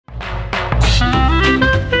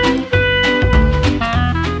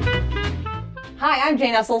I'm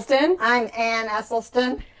Jane Esselstyn. I'm Ann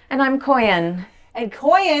Esselstyn. And I'm Koyen. And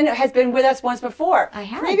Koyen has been with us once before. I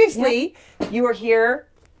have. Previously, you were here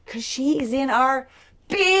because she's in our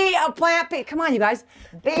Be a Plant-Based. Come on, you guys.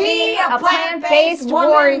 Be a plant-based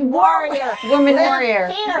warrior. Woman Live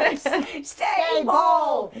warrior. fierce. Stay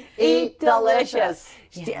bold. Eat delicious.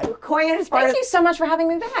 Yeah. Koyen is part Thank of. you so much for having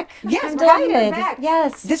me back. Yes, I'm we're having her delighted. back.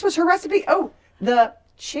 Yes. This was her recipe. Oh, the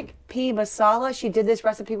chickpea masala. She did this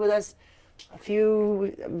recipe with us a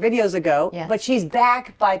few videos ago, Yes. but she's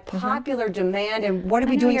back by popular demand. And what are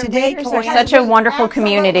we doing your today, readers are Koyen? such a wonderful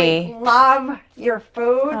Absolutely community. Love your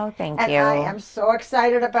food. Oh, thank and you. I am so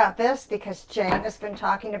excited about this because Jane has been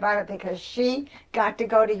talking about it because she got to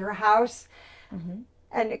go to your house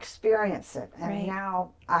and experience it. And Right. now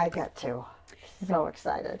I get to. So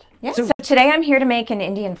excited. Yeah. So today I'm here to make an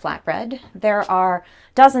Indian flatbread. There are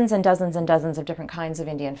dozens and dozens and dozens of different kinds of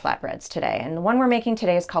Indian flatbreads today. And the one we're making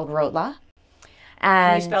today is called Rotla.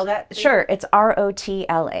 And Can you spell that, please? Sure. It's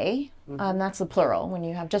Rotla. That's the plural. When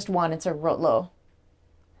you have just one, it's a rotlo.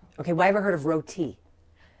 Okay, well, I ever heard of roti?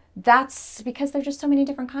 That's because there's just so many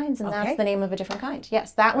different kinds, and Okay. that's the name of a different kind.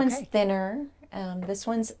 Yes, that one's Okay. thinner. This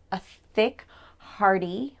one's a thick,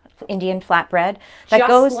 hearty Indian flatbread that Just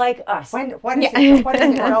goes. like us. What does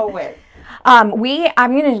it go with? I'm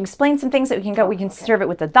going to explain some things that we can go. We can serve it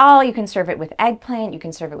with a dal. You can serve it with eggplant. You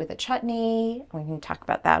can serve it with a chutney. We can talk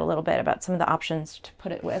about that a little bit, about some of the options to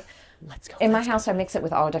put it with. Let's go. In my house, I mix it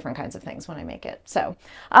with all different kinds of things when I make it. So,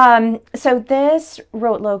 so this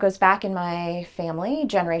rotlo goes back in my family,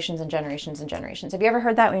 generations and generations and generations. Have you ever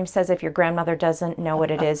heard that when it says if your grandmother doesn't know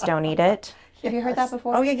what it is, don't eat it? Have you heard that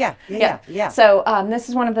before? Oh, yeah. So this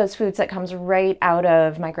is one of those foods that comes right out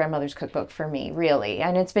of my grandmother's cookbook for me, really.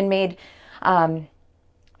 And it's been made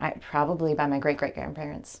probably by my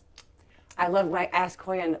great-great-grandparents. I love when I asked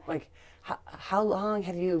Koyen, like, how long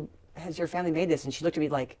has your family made this? And she looked at me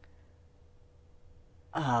like,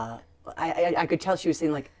 I could tell she was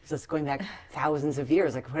saying, like, this is going back thousands of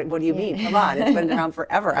years. Like, what do you mean? Come on, it's been around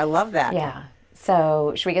forever. I love that. Yeah.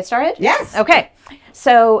 So should we get started? Yes. Okay.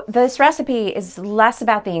 So this recipe is less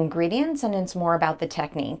about the ingredients and it's more about the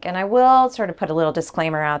technique. And I will sort of put a little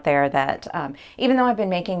disclaimer out there that even though I've been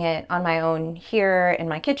making it on my own here in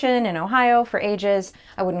my kitchen in Ohio for ages,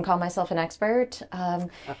 I wouldn't call myself an expert.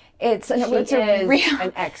 It's a real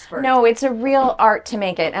an expert. No, it's a real art to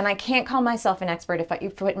make it, and I can't call myself an expert if I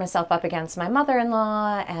put myself up against my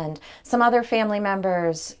mother-in-law and some other family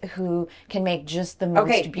members who can make just the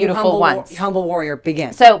most beautiful ones. Humble warrior,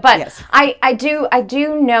 begin. So, but yes. I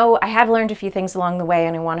do know, I have learned a few things along the way,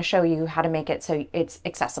 and I want to show you how to make it so it's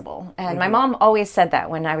accessible. And my mom always said that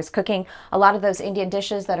when I was cooking a lot of those Indian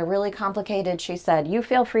dishes that are really complicated. She said, you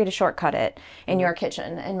feel free to shortcut it in your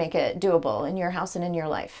kitchen and make it doable in your house and in your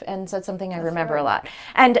life. And so it's something I remember a lot.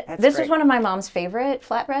 And this was one of my mom's favorite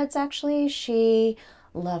flatbreads, actually. She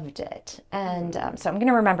loved it. And so I'm going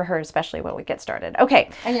to remember her, especially when we get started. Okay.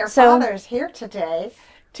 And your father's here today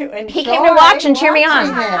to enjoy. He came to watch and cheer me on.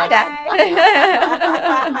 Hi, Dad.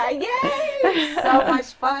 Yay! So much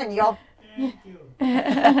fun.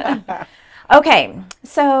 Okay,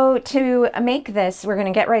 so to make this, we're going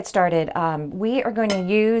to get right started. We are going to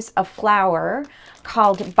use a flour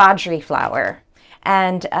called bajri flour.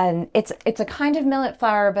 And it's a kind of millet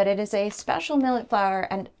flour, but it is a special millet flour,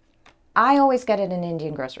 and I always get it in an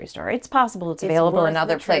Indian grocery store. It's possible it's available in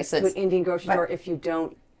other places. To an Indian grocery store if you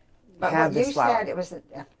don't But have what you this flour. said, it was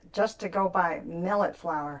just to go by millet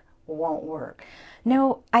flour won't work.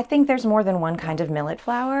 No, I think there's more than one kind of millet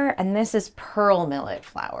flour, and this is pearl millet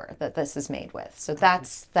flour that this is made with. So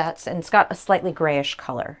that's and it's got a slightly grayish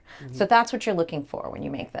color. So that's what you're looking for when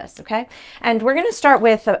you make this, okay? And we're going to start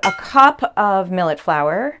with a cup of millet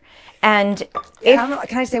flour. And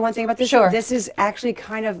Can I say one thing about this? Sure. This is actually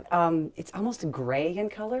kind of, it's almost gray in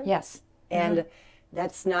color. yes. And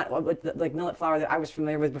that's not what like millet flour that I was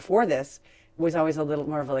familiar with before this was always a little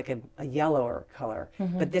more of like a yellower color.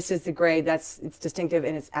 But this is the gray. It's distinctive,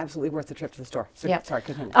 and it's absolutely worth the trip to the store. So, Yep. sorry,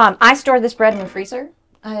 continue. I store this bread in the freezer,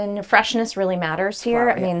 and freshness really matters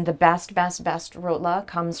here. Flour, I mean, the best rotla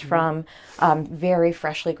comes from very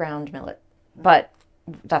freshly ground millet, but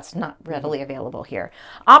that's not readily available here.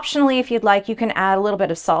 Optionally, if you'd like, you can add a little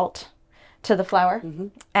bit of salt to the flour,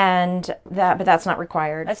 but that's not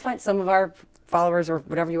required. That's fine. Some of our followers or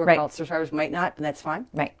whatever you were Right. called, subscribers might not, and that's fine.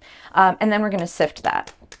 Right. And then we're going to sift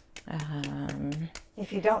that.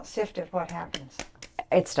 If you don't sift it, what happens?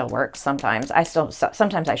 It still works sometimes.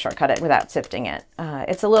 Sometimes I shortcut it without sifting it.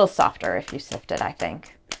 It's a little softer if you sift it, I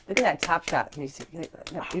think. Look at that top shot. Can you see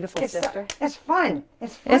that beautiful sifter? It's fun.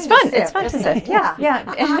 It's fun to sift. Yeah. Yeah.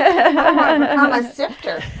 I want to become a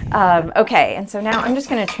sifter. Okay, and so now I'm just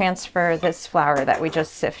going to transfer this flour that we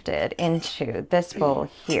just sifted into this bowl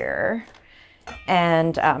here.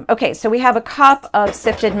 And okay, so we have a cup of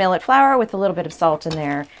sifted millet flour with a little bit of salt in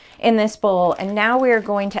there in this bowl. And now we're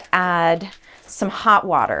going to add some hot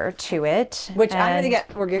water to it. Which I'm going to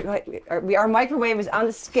get, our microwave is on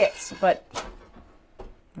the skits, but,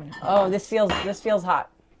 oh, this feels hot.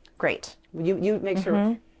 Great. You make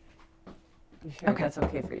sure, that's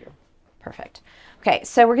okay for you. Perfect. Okay,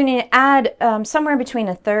 so we're going to add somewhere between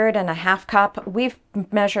 1/3 and 1/2 cup. We've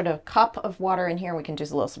measured a cup of water in here. We can do a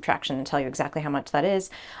little subtraction and tell you exactly how much that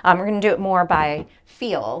is. We're going to do it more by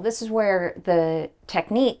feel. This is where the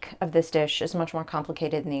technique of this dish is much more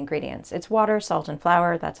complicated than the ingredients. It's water, salt, and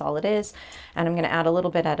flour. That's all it is. And I'm going to add a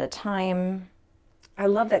little bit at a time. I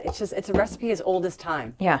love that. It's a recipe as old as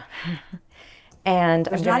time. Yeah. And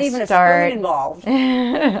there's not even a spoon involved.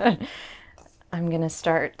 I'm going to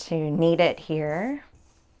start to knead it here.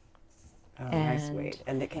 Oh, nice weight.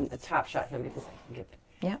 And the top shot, let me get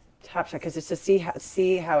the yep. top shot, because it's to see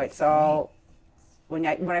how it's all, when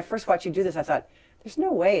I first watched you do this, I thought, there's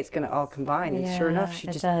no way it's going to all combine. And sure enough, she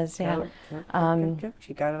just does, yeah.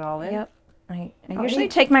 She got it all in. Yep. I usually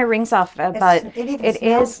take my rings off, but it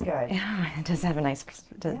is good. It does have a nice,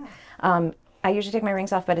 I usually take my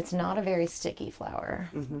rings off, but it's not a very sticky flour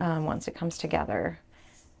once it comes together.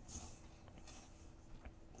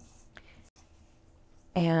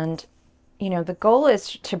 And, you know, the goal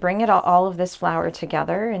is to bring it all of this flour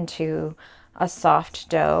together into a soft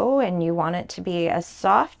dough, and you want it to be as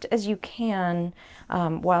soft as you can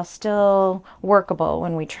while still workable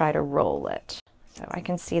when we try to roll it. So I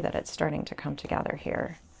can see that it's starting to come together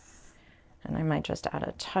here. And I might just add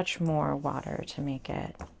a touch more water to make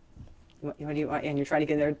it. What do you want? And you're trying to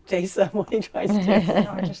get there to taste some. What are you trying to do?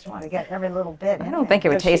 No, I just want to get every little bit. I don't think it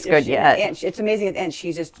would taste good yet. And it's amazing at the end.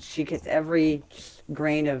 She gets every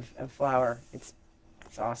grain of flour. It's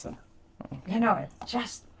awesome. You know, it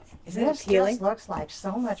just this appealing? Just looks like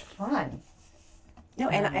so much fun. No,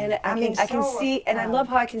 and I can see, and I love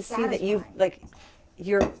how I can see that you like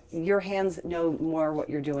your hands know more what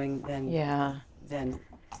you're doing than.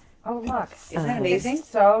 Oh, look. Isn't that amazing? It's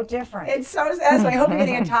so different. It's so satisfying. I hope you're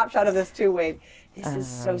getting a top shot of this too, Wade. This is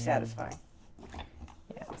so satisfying.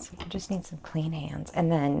 Yeah, so you just need some clean hands.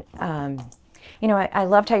 And then, you know, I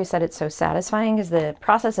loved how you said it's so satisfying, because the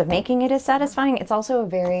process of making it is satisfying. It's also a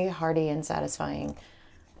very hearty and satisfying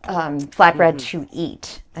flatbread to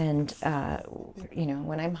eat. And, you know,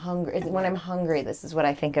 when I'm hungry, this is what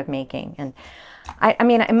I think of making. And I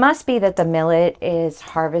mean, it must be that the millet is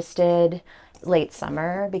harvested late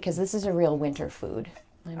summer, because this is a real winter food.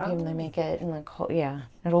 They make it in the cold. Yeah,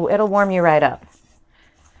 it'll warm you right up.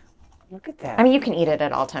 Look at that. I mean, you can eat it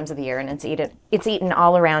at all times of the year, and it's eaten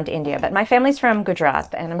all around India. But my family's from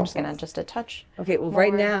Gujarat, and I'm just gonna a touch. Okay, well,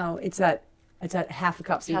 right now it's at half a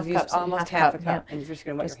cup. So you've used almost half a cup, and you're just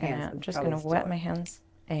gonna wet your hands. I'm just gonna wet my hands,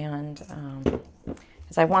 and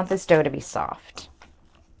because I want this dough to be soft.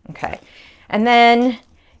 Okay, and then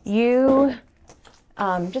you.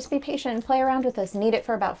 Just be patient and play around with this. Knead it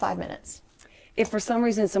for about 5 minutes. If for some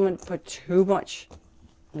reason someone put too much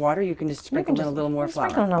water, you can just sprinkle in a little more flour.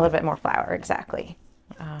 Sprinkle in a little bit more flour, exactly.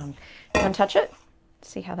 Untouch it.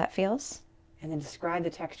 See how that feels. And then describe the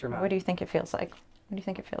texture, Mom. What do you think it feels like? What do you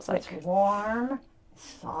think it feels like? It's warm,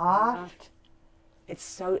 soft. It's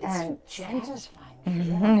so and satisfying.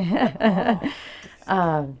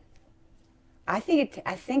 I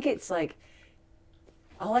think it's like,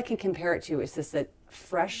 all I can compare it to is that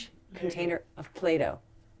fresh container of Play-Doh.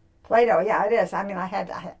 Play-Doh, yeah, it is. I mean, I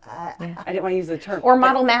didn't want to use the term. Or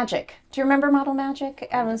Model Magic. Do you remember Model Magic?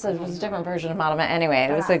 It was a different version of Model Magic. Anyway,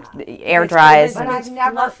 it was like air dries. But it's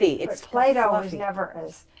fluffy. It's Play-Doh was never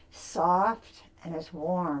as soft and as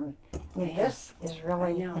warm. I mean, this is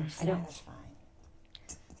really satisfying.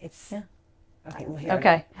 It's okay. Well, here.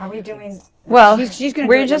 Okay. Are we doing? Well,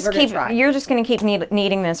 you're just going to keep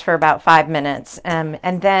kneading this for about 5 minutes, and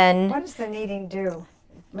then. What does the kneading do?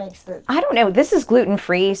 Makes the. I don't know. This is gluten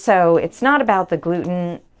free, so it's not about the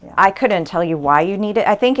gluten. Yeah. I couldn't tell you why you need it.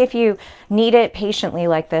 I think if you knead it patiently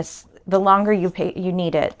like this, the longer you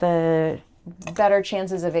knead it, the better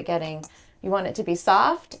chances of it getting. You want it to be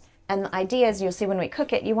soft. And the idea is, you'll see when we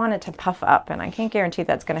cook it, you want it to puff up. And I can't guarantee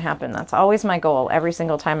that's going to happen. That's always my goal every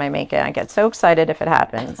single time I make it. I get so excited if it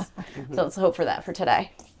happens. So let's hope for that for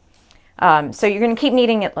today. So you're going to keep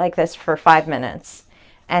kneading it like this for 5 minutes.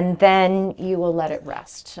 and then you will let it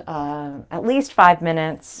rest. At least 5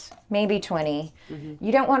 minutes, maybe 20.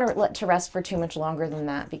 You don't want to let to rest for too much longer than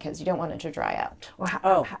that because you don't want it to dry out. Well,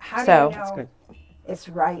 Oh, how so- do you know it's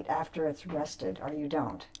right after it's rested, or you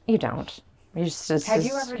don't? You don't. You just Have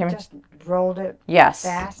you ever just rolled it Yes,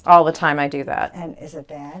 fast? all the time I do that. And is it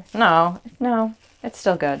bad? No, it's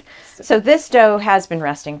still good. So this dough has been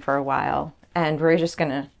resting for a while, and we're just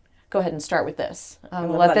gonna go ahead and start with this.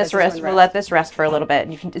 We'll let this rest. We'll let this rest for a little bit.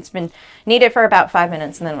 You can. It's been kneaded for about 5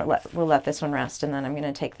 minutes, and then we'll let this one rest, and then I'm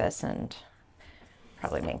gonna take this and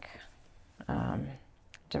probably make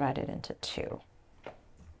divide it into 2,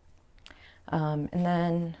 and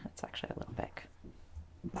then it's actually a little big.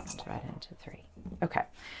 Divide it into 3. Okay.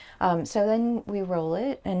 So then we roll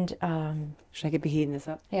it, and Should I get heating this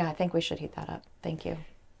up? yeah, I think we should heat that up. Thank you.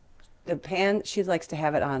 The pan, she likes to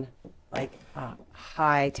have it on like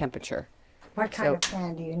high temperature. What kind of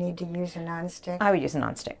pan do you need to use? A nonstick? I would use a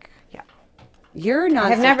nonstick. Yeah. Your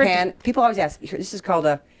nonstick never pan, people always ask, this is called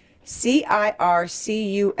a Circulon.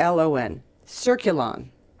 Circulon.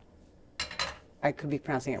 I could be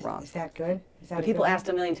pronouncing it wrong. Is that good? Is that But a people good asked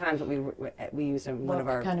a million times what we use in one of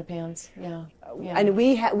our... kind of pans? Yeah. Yeah. And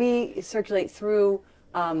we circulate through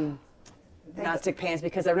nonstick pans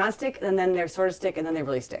because they're nonstick, and then they're sort of stick, and then they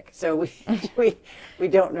really stick. So we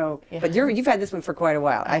don't know. Yeah. But you've had this one for quite a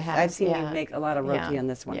while. I have, I've seen yeah. you make a lot of roti on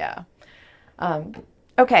this one. Yeah.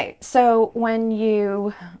 Okay, so when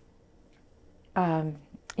you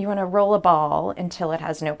want to roll a ball until it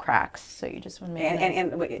has no cracks. So you just want to make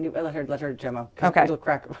And wait, let her demo. Okay. It'll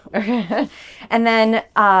crack. And then,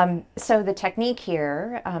 so the technique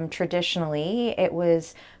here, traditionally, it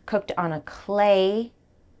was cooked on a clay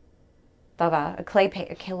tava, a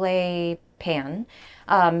clay pan.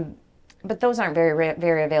 But those aren't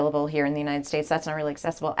very available here in the United States. That's not really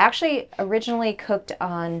accessible. Actually, originally cooked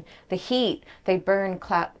on the heat, they burn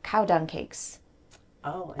cow dung cakes.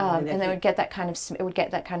 Oh, And they would get that kind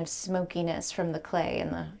of smokiness from the clay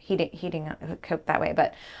and the heating cooked that way.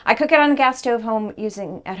 But I cook it on a gas stove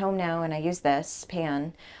at home now, and I use this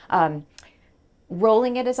pan.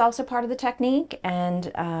 Rolling it is also part of the technique,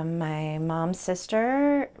 and my mom's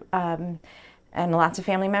sister and lots of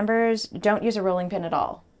family members don't use a rolling pin at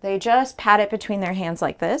all. They just pat it between their hands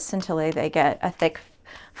like this until they get a thick,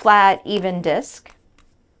 flat, even disc.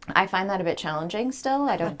 I find that a bit challenging still.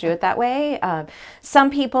 I don't do it that way. Some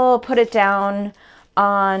people put it down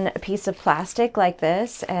on a piece of plastic like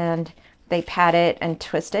this, and they pat it and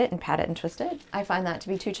twist it and pat it and twist it. I find that to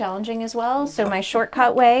be too challenging as well. So my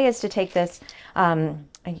shortcut way is to take this,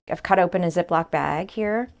 I've cut open a Ziploc bag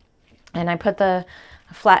here, and I put the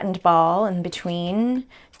flattened ball in between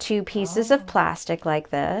 2 pieces of plastic like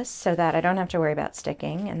this so that I don't have to worry about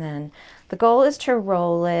sticking. And then the goal is to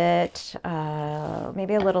roll it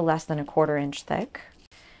maybe a little less than a 1/4 inch thick.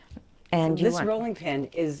 And this rolling pin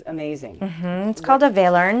is amazing. It's called a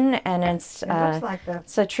velern, and it's It looks like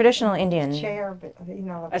it's a traditional Indian chair, but, you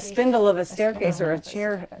know, A spindle of a staircase or a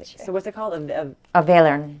chair. So what's it called? a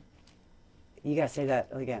velern. You gotta say that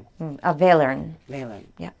again. A velern. Valen.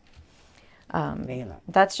 Yeah. Valen.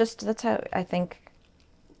 That's how I think.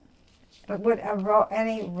 But would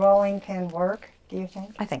any rolling pin work, do you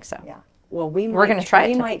think? I think so. Yeah. Well, We're gonna try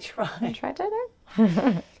it. We might try. Try it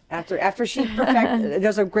today. After she perfect,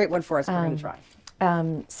 there's a great one for us. We're gonna try.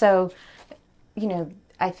 So,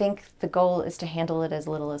 I think the goal is to handle it as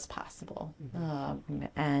little as possible,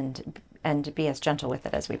 and be as gentle with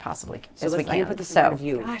it as we possibly as we I'm gonna can. put this in front of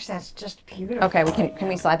you. Gosh, that's just beautiful. Okay, can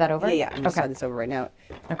we slide that over? Yeah, I'm gonna Okay. slide this over right now.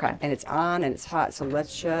 Okay. And it's on and it's hot, so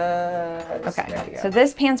let's just. There Okay. we go. So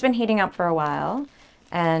this pan's been heating up for a while,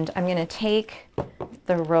 and I'm gonna take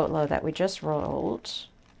the rotlo that we just rolled,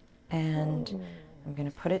 and I'm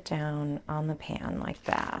gonna put it down on the pan like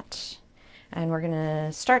that. And we're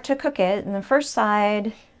gonna start to cook it, and the first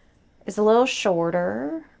side is a little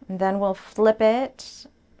shorter, and then we'll flip it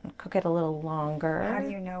and cook it a little longer. How do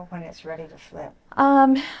you know when it's ready to flip?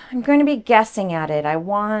 I'm going to be guessing at it. I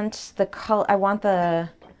want the color. I want the.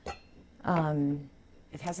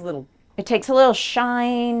 It has a little. It takes a little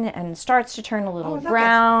shine and starts to turn a little Look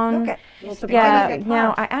brown. Look at Yeah. look at Now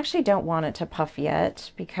puff. I actually don't want it to puff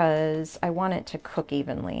yet because I want it to cook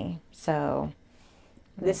evenly. So.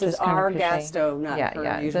 This is just kind of our pushing. gas stove, not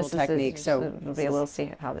her usual technique. So we'll be able to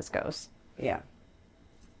see how this goes. yeah.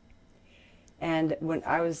 And when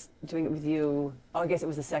I was doing it with you, I guess it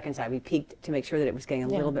was the second time. We peeked to make sure that it was getting a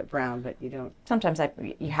little bit brown, but you don't. Sometimes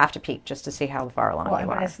you have to peek just to see how far along Well, you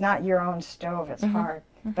when are. it's not your own stove, it's hard.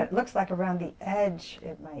 But it looks like around the edge,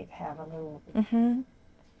 it might have a little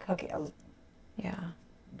cookie, a Yeah.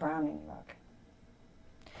 browning look.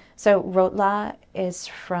 So Rotla is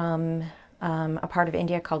from a part of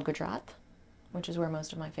India called Gujarat, which is where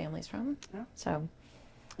most of my family's from. Oh. So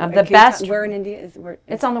Can the you best. where in India is where?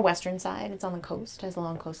 It's on the western side. It's on the coast. It has a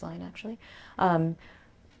long coastline, actually.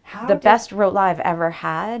 How The did- best rotla I've ever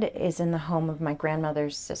had is in the home of my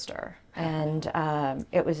grandmother's sister. And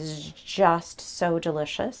it was just so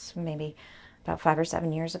delicious, maybe about 5 or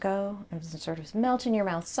 7 years ago. It was sort of melt in your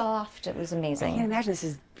mouth, soft. It was I amazing. can't imagine this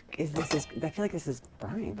is. I feel like this is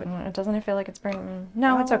burning, but It doesn't feel like it's burning.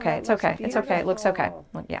 No, it's Oh, okay. that It's looks okay. It's okay. It looks okay. beautiful.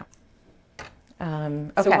 Look, yeah.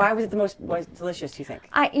 Okay. so why was it the most delicious? Do you think?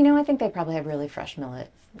 I think they probably have really fresh millet,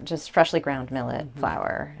 just freshly ground millet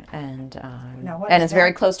flour, and Now, what and is it's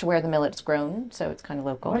very that? close to where the millet's grown, so it's kind of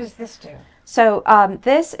local. What does this do? So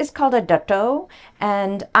this is called a datto,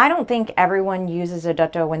 and I don't think everyone uses a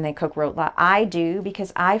datto when they cook rotla. I do,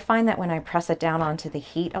 because I find that when I press it down onto the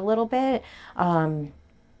heat a little bit, I don't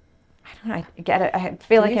know, I get it. I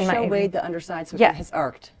feel like Can you in show my Wade the underside so Yeah. it has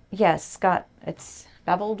arced? yes, it's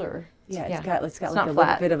beveled or Yeah, it's got like not a little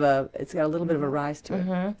flat. bit of a rise to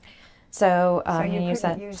it. So, So you you use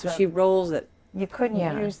couldn't that. use So the, she rolls it. you couldn't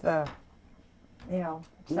Yeah. use the,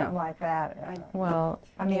 something like that. Well,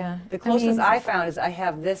 I mean, yeah. The closest I found is I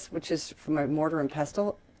have this, which is from my mortar and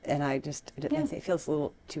pestle, and I just it feels a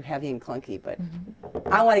little too heavy and clunky, but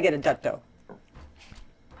I want to get a dutto.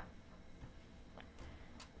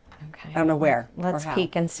 Okay. I don't know where. Let's or how.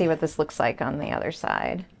 peek and see what this looks like on the other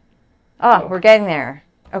side. Oh, we're getting there.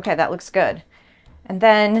 Okay, that looks good. And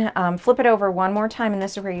then flip it over one more time, and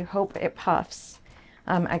this is where you hope it puffs.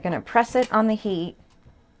 I'm going to press it on the heat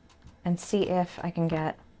and see if I can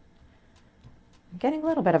get... I'm getting a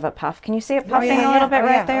little bit of a puff. Can you see it puffing a little bit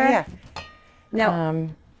right there? Oh, yeah. Now,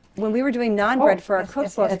 when we were doing non-bread for our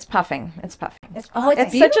cookbook, It's puffing. It's puffing. It's oh,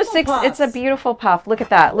 It's such a beautiful it's a puffs. beautiful puff. Look at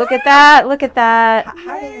that. Look at that. Look at that.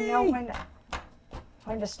 How do you know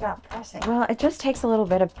when to stop pressing? Well, it just takes a little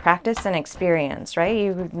bit of practice and experience, right?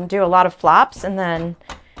 You do a lot of flops, and then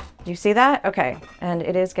do you see that? Okay, and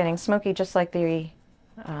it is getting smoky, just like the.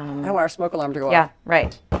 I want our smoke alarm to go Yeah, off.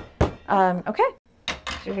 right. Okay,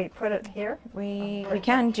 Should we put it here? we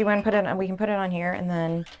can. Do you want to put it? We can put it on here, and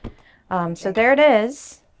then. So there it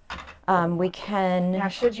is. We can. Now,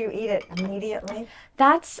 should you eat it immediately?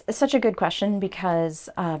 That's such a good question, because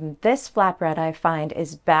this flatbread I find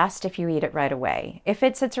is best if you eat it right away. If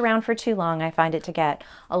it sits around for too long, I find it to get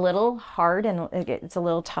a little hard and it's a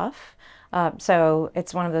little tough. So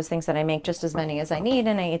it's one of those things that I make just as many as I need,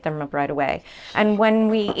 and I eat them up right away. And when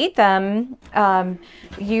we eat them,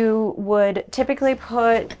 you would typically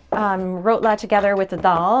put rotla together with the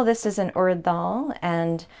dal. This is an urad dal,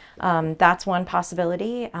 and that's one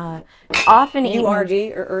possibility. Often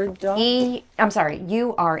URD or urd? I'm sorry,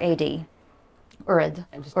 URAD. Urad.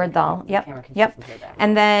 Urad dal. the Yep. camera can Yep. see that.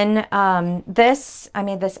 And then I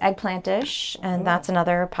made this eggplant dish, and that's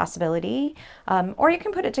another possibility. Or you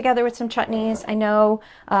can put it together with some chutneys. I know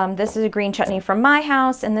this is a green chutney from my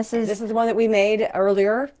house, and this is This is the one that we made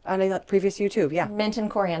earlier on a previous YouTube. Yeah. mint and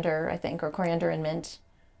coriander, I think, or coriander and mint,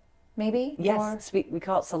 maybe? Or Yes, we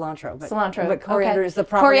call it cilantro. But, cilantro. But coriander Okay. is the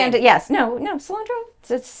proper Coriander, name. yes. No, cilantro. It's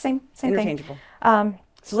the same thing. Interchangeable. Um,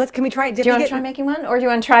 So can we try it? do you want to try making one, or do you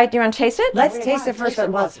want to taste it? Let's We taste want it first. to taste it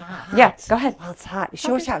While while it's it's hot. Yeah, go ahead. While it's hot.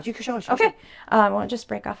 Show us how. You can show us. Okay. We'll just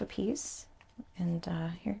break off a piece, and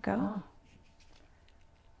here you go.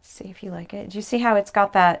 See if you like it. Do you see how it's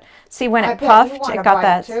got that? See when I it bet you puffed, wanna it got bite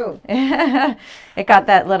that. too. It got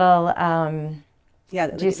that little. Yeah.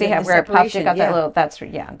 Do you see how where it puffed? It got that little. That's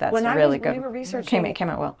that's When really when good. we were researching, It came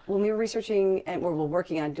out well. when we were researching and we're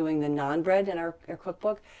working on doing the non-bread in our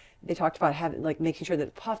cookbook, they talked about having making sure that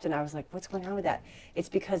it puffed, and I was like, what's going on with that? It's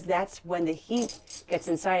because that's when the heat gets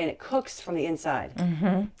inside and it cooks from the inside.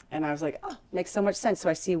 Mm-hmm. And I was like, oh, makes so much sense. So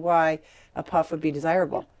I see why a puff would be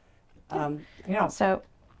desirable. So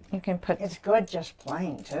you can put. It's good just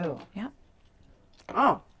plain, too. Yeah.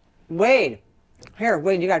 Oh, Wade,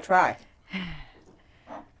 Wade, you gotta try.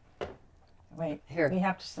 Wait, Here. we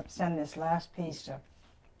have to send this last piece to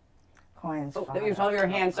Coins. Oh, let me follow your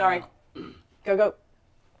hand. Sorry. Go.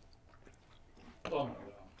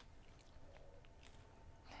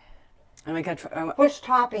 I'm gonna try. Which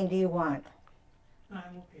topping do you want?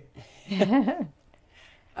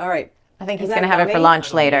 All right. I think he's Isn't going to that have it for yummy?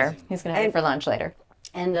 lunch later. He's going to have it And- for lunch later.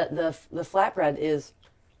 And the flatbread is,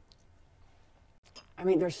 I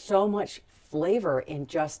mean, there's so much flavor in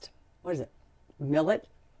just, what is it? Millet,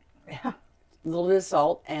 a little bit of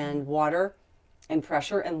salt and water and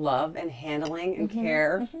pressure and love and handling and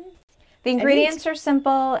care. The ingredients are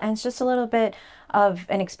simple, and it's just a little bit of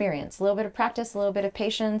an experience, a little bit of practice, a little bit of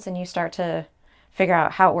patience, and you start to figure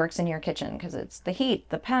out how it works in your kitchen, because it's the heat,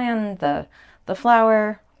 the pan, the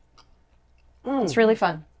flour. It's really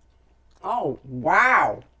fun. Oh,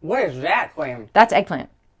 wow. What is that, Queen? That's eggplant.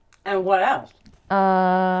 And what else?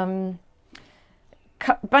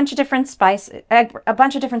 Bunch of different a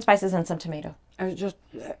bunch of different spices and some tomato. I was just,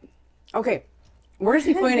 okay. We're going to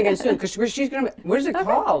see Queen again soon because she's going to, what is it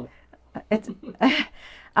called? It's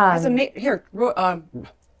That's here, I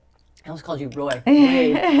almost called you Roy.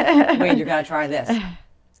 Wade, you got to try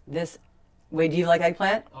this. Wade, do you like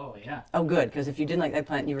eggplant? Oh, yeah. Oh, good, because if you didn't like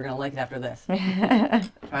eggplant, you were going to like it after this.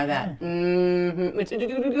 Try that. Mm-hmm.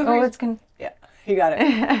 Oh, it's gonna. Yeah, you got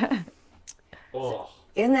it. Oh,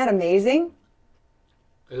 Isn't that amazing?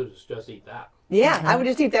 I would just eat that. Yeah, I would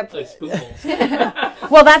just eat that. Like spoonfuls.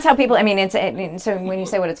 Well, that's how people. I mean, so when you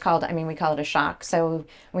say what it's called, I mean, we call it a shock. So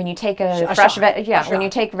when you take a fresh when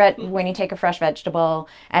you take a fresh vegetable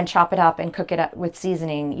and chop it up and cook it up with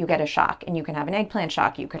seasoning, you get a shock, and you can have an eggplant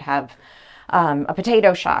shock. You could have a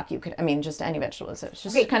potato shock. You could, I mean, just any vegetable. So it's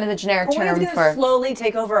just kind of the generic term for. Slowly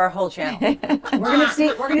take over our whole channel. We're gonna see.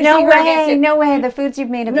 We're gonna No see. way, no way. The foods you've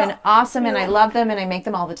made have been awesome, and I love them, and I make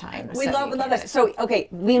them all the time. We love this. So, okay,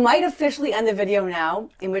 we might officially end the video now,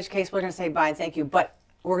 in which case we're going to say bye and thank you. But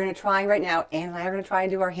we're going to try right now. Ann and I are going to try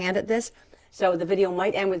and do our hand at this. So the video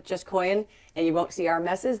might end with just Koyan, and you won't see our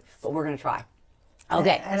messes, but we're going to try.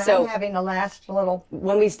 Okay, And so I'm having the last little.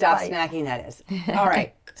 when we stop bite. snacking, that is. All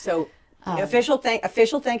right. So official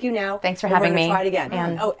thank you now. Thanks for And having we're me. gonna try it again.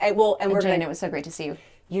 And- and we're Jane, going to it was so great to see you.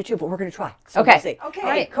 YouTube, but we're going to try. So Okay. we'll see. Okay, All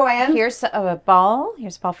right. Koyan. Here's a ball.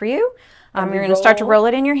 Here's a ball for you. And we You're going to start to roll. roll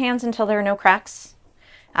it in your hands until there are no cracks.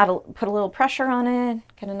 Put a little pressure on it.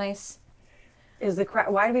 Get a nice. Is the crack?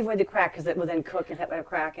 Why do we avoid the crack? Because it will then cook and have a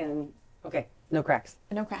crack and. Okay, no cracks.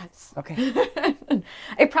 No cracks. Okay.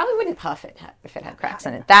 It probably wouldn't puff if it had cracks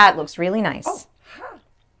in it. That looks really nice.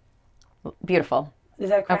 Beautiful. Is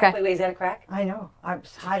that a crack? Okay. Wait, is that a crack? I know. I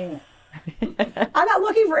was hiding it. I'm not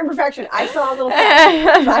looking for imperfection. I saw a little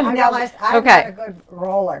crack. So I realized I'm Okay. not a good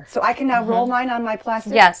roller. So I can now roll mine on my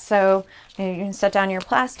plastic? Yes. So you can set down your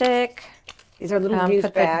plastic. These are little Put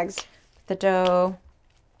used bags. the dough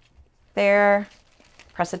there.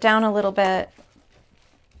 Press it down a little bit.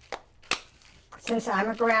 Since I'm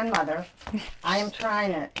a grandmother, I am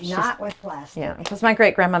trying it not with plastic. Yeah, because my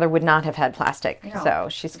great grandmother would not have had plastic, No. so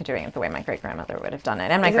she's doing it the way my great grandmother would have done it,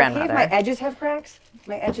 and my Is it okay if grandmother. my edges have cracks?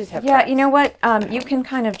 My edges have Yeah, cracks. you know what? You can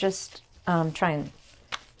kind of just try and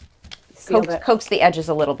Seal that. coax the edges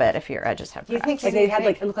a little bit if your edges have Do you cracks. think Like they had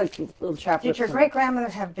like, it looked like little chopped Did lips your on great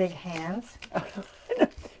grandmothers have big hands?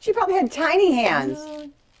 it. She probably had tiny hands, I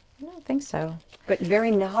don't think so. but very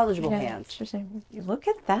knowledgeable Yeah, hands. she's saying, look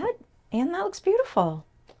at that, and that looks beautiful.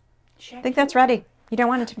 I Check. think that's ready. You don't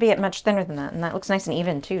want it to be much thinner than that, and that looks nice and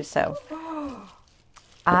even too. So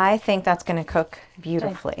I think that's going to cook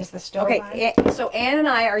beautifully. Is the stove on? Okay, so Ann and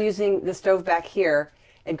I are using the stove back here,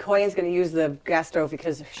 and Koyan's going to use the gas stove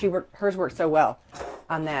because hers worked so well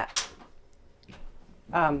on that.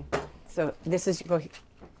 So this is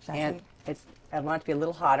and I want it to be a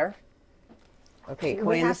little hotter. Okay,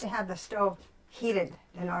 We have Koyan's. to have the stove heated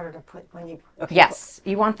in order to put when you. Okay, Yes,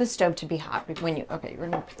 you want the stove to be hot when you. Okay, we're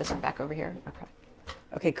going to put this one back over here. Okay.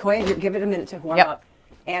 Okay, Koyan, give it a minute to warm Yep. up.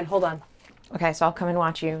 And hold on. Okay, so I'll come and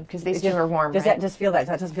watch you because these It two just- are warm. Does right? that just feel that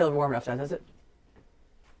doesn't feel warm enough, does it?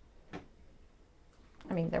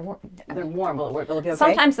 I mean, they're warm. They're warm. Will it be okay?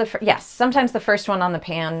 Sometimes sometimes the first one on the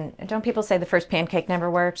pan. Don't people say the first pancake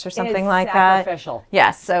never works or something It's like that? sacrificial.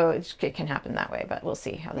 Yes, so it can happen that way, but we'll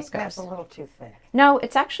see how I this think that's goes. a little too thick. No,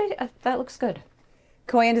 it's actually that looks good.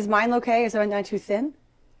 Koyan, is mine okay? Is it not too thin?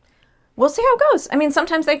 We'll see how it goes. I mean,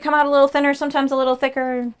 sometimes they come out a little thinner, sometimes a little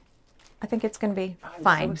thicker. I think it's going to be I'm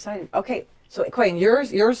fine. so excited. Okay, so Koyan,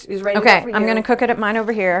 yours is ready. Okay, to go for I'm you. going to cook it at mine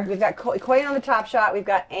over here. We've got Koyan on the top shot. We've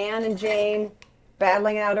got Ann and Jane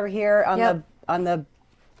battling it out over here on Yep. the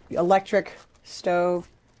electric stove.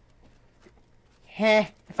 Heh,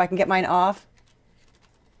 if I can get mine off.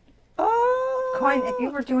 Oh, Coin, if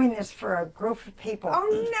you were doing this for a group of people,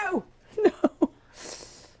 oh no, no.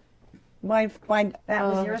 Mine. that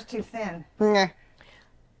was yours too thin. Nah.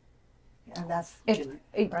 And that's If,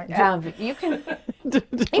 right. you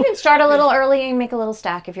can start a little early and make a little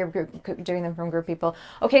stack if you're doing them from group people.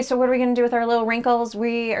 Okay, so what are we going to do with our little wrinkles?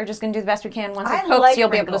 We are just going to do the best we can. Once it I cooks, like you'll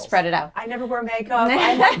be able wrinkles. to spread it out. I never wear makeup.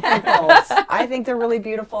 I like wrinkles. I think they're really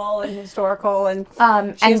beautiful and historical, and she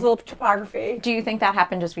has a little topography. Do you think that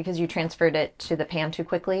happened just because you transferred it to the pan too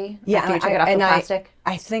quickly? Yeah, after you took it off the plastic.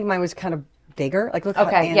 I think mine was kind of bigger. Like look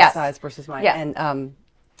Okay, how Anne's yes. size versus mine. Yeah. And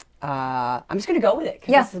I'm just going to go with it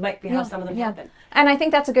because this might be how some of them happen. And I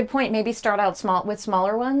think that's a good point. Maybe start out with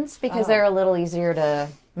smaller ones because they're a little easier to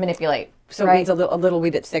manipulate. So it means a little wee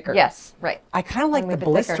bit thicker. Yes, right. I kind of like the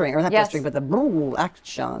blistering, or not blistering, but the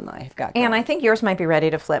action I've got going. And I think yours might be ready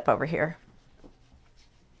to flip over here.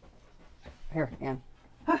 Here, Ann.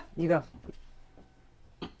 You go.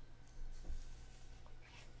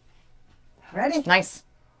 Ready? Nice.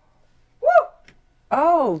 Woo!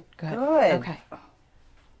 Oh, good. Okay.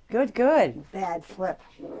 Good. Bad flip.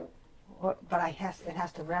 But it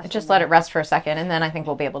has to rest. Just let it rest for a second, and then I think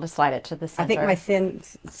we'll be able to slide it to the center. I think my thin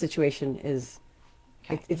situation is,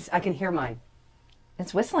 it's I can hear mine.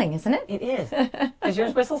 It's whistling, isn't it? It is. Does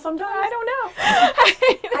yours whistle sometimes? I don't know.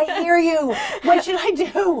 I hear you. What should I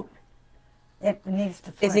do? It needs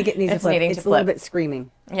to flip. It needs to flip. It's a little bit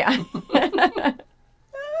screaming. Yeah.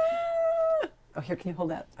 Oh, here, can you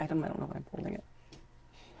hold that item? I don't know if I'm holding it.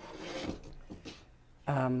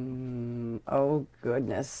 Oh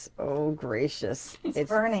goodness. Oh gracious. It's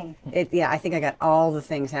burning. Yeah, I think I got all the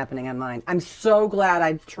things happening on mine. I'm so glad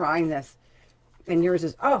I'm trying this. And yours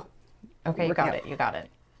is, Okay, you got it. You got it.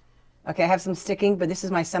 Okay, I have some sticking, but this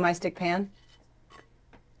is my semi-stick pan.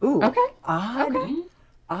 Ooh. Okay. Odd. Okay.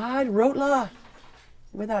 Odd Rotla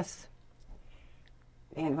with us.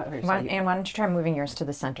 And why don't you try moving yours to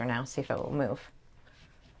the center now? See if it will move.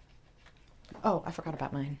 Oh, I forgot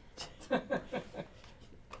about mine.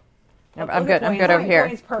 No, I'm good. I'm good over here.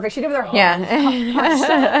 It's perfect. She did with her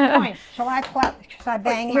Yeah. Shall I clap? Shall I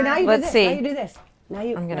bang? Here, now you Let's do this. see. Now you do this.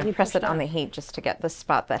 I'm going to press it on the heat just to get the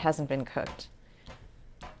spot that hasn't been cooked.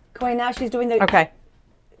 Koi, now she's doing the... Okay.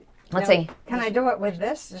 Let's see. Can I do it with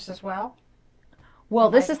this as well? Well,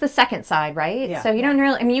 this is the second side, right? Yeah. So you don't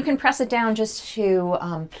really, I mean, you can press it down just to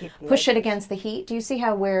push it against the heat. Do you see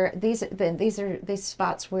how where these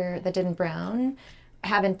spots where that didn't brown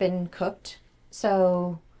haven't been cooked?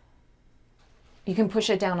 So you can push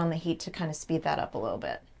it down on the heat to kind of speed that up a little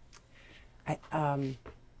bit. I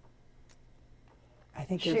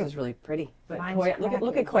think yours is really pretty. But Mine's Koi,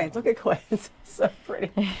 look at Koi. Look at Koi. It's so pretty.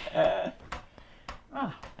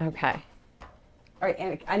 Okay. All right,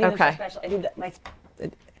 Anna, I need a special. I need my...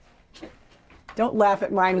 Don't laugh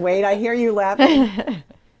at mine, Wade. I hear you laughing.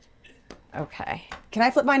 Okay. Can I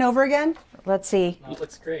flip mine over again? Let's see. That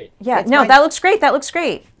looks great. Yeah, no, that looks great. That looks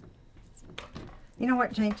great. You know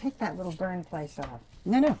what, Jane? Take that little burn place off.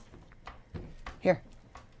 No. Here.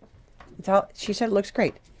 It's all. She said it looks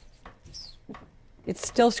great. It's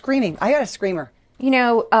still screaming. I got a screamer. You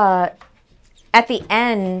know, at the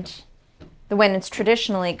end, when it's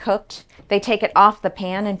traditionally cooked, they take it off the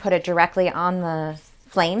pan and put it directly on the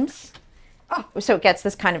flames. Oh. So it gets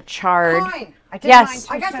this kind of charred. Fine. I did Yes.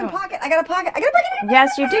 mine I got too some soon. pocket. I got a pocket.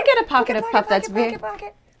 Yes, you did get a pocket of puff. That's big.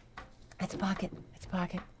 Pocket. It's a pocket.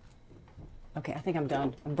 Okay, I think I'm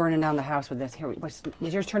done. I'm burning down the house with this. Here,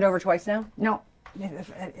 is yours turned over twice now? No.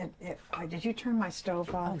 Did you turn my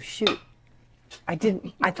stove off? Oh shoot! I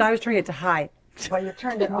didn't. I thought I was turning it to high. Well, you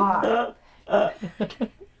turned it off.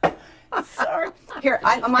 Sorry. Here,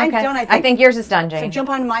 mine's done. I think yours is done, Jane. So jump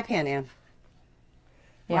on my pan, Ann.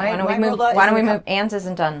 Yeah, why don't we move? Ann's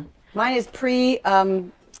isn't done. Mine is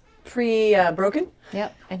broken.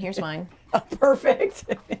 Yep, and here's mine. Oh, perfect.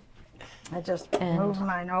 I just moved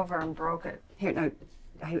mine over and broke it. Here, no,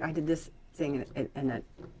 I did this thing, and that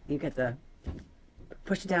you get the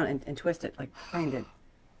push it down and twist it like Brian did.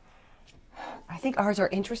 I think ours are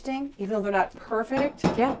interesting, even though they're not perfect.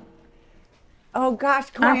 Yeah. Oh gosh,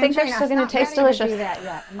 I don't think they're still going to taste delicious. Do that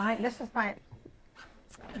yet. This is my.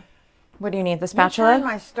 What do you need? The You spatula? turned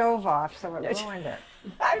my stove off, so it ruined it.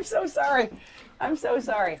 I'm so sorry.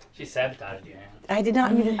 She sabotaged you, Anna. I did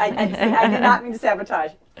not mean to, I did not mean to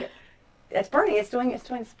sabotage. It's burning. It's doing.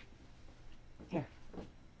 Here.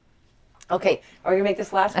 Okay. Are we gonna make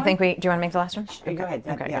this last one? I think we. Do you want to make the last one? Sure, go ahead.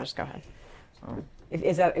 Okay, Yeah. just go ahead.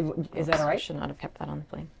 Is that all I right? should not have kept that on the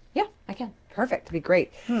flame. Yeah, I can. Perfect. It'd be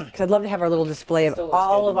great. Because I'd love to have our little display of Still looks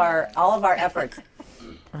all good. of our efforts.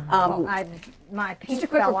 My Just a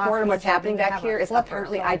quick report on what's happening back here is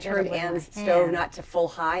apparently I turned Ann's stove not to full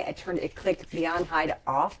high. I turned it clicked beyond high to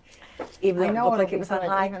off, even though it looked like it was on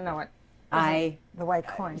high. Even though it I the white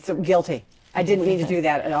coin. so guilty. I didn't mean to do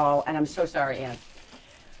that at all, and I'm so sorry, Ann.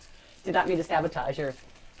 Did not mean to sabotage her.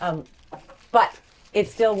 But it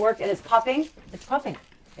still worked, and it's puffing. It's puffing.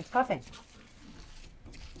 It's puffing.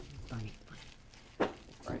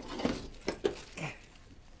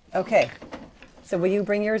 Okay. So will you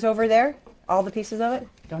bring yours over there? All the pieces of it?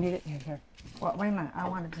 Don't need it? Here. Well, wait a minute. I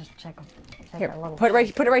want to just take Here. a little. Put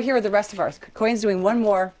it right here with the rest of ours. Coyne's doing one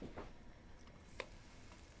more.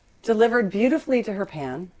 Delivered beautifully to her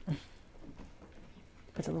pan.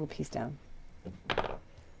 Put a little piece down.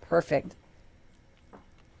 Perfect.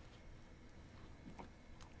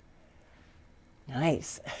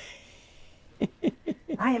 Nice.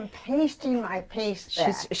 I am pasting my paste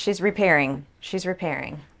back. She's repairing. She's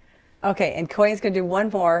repairing. Okay, and Koyan's going to do one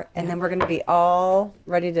more, and then we're going to be all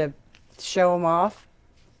ready to show them off.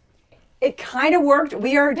 It kind of worked.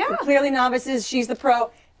 We are clearly novices. She's the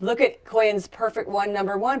pro. Look at Koyan's perfect one,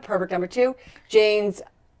 number one, perfect number two. Jane's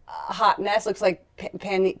hot mess looks like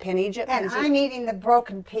pan-Egypt. And I'm eating the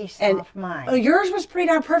broken piece off mine. Oh, yours was pretty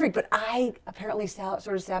darn perfect, but I apparently sort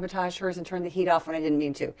of sabotaged hers and turned the heat off when I didn't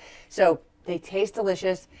mean to. So they taste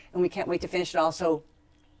delicious, and we can't wait to finish it all. So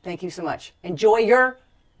thank you so much. Enjoy your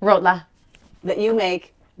Rotla. that you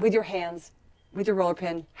make with your hands, with your roller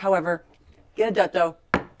pin. However, get a dutto.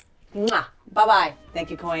 Mwah. Bye-bye.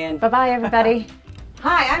 Thank you, Koyan. Bye-bye, everybody.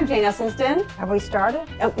 Hi, I'm Jane Esselstyn. Have we started?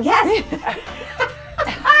 Oh, yes.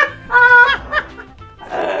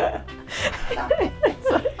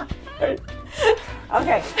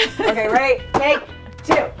 Okay, ready? Take